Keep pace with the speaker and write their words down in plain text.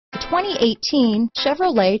2018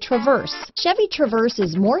 Chevrolet Traverse. Chevy Traverse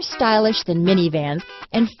is more stylish than minivans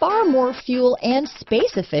and far more fuel and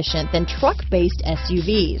space efficient than truck-based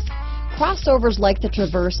SUVs. Crossovers like the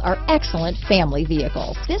Traverse are excellent family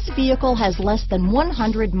vehicles. This vehicle has less than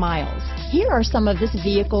 100 miles. Here are some of this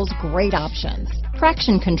vehicle's great options: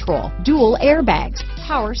 traction control, dual airbags,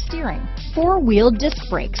 power steering, four-wheel disc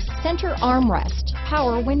brakes, center armrest,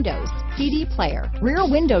 power windows, CD player, rear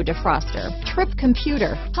window defroster, trip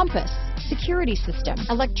computer, compass, security system,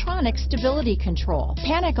 electronic stability control,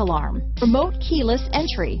 panic alarm, remote keyless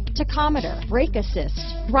entry, tachometer, brake assist,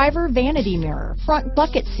 driver vanity mirror, front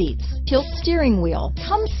bucket seats, tilt steering wheel.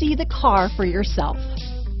 Come see the car for yourself.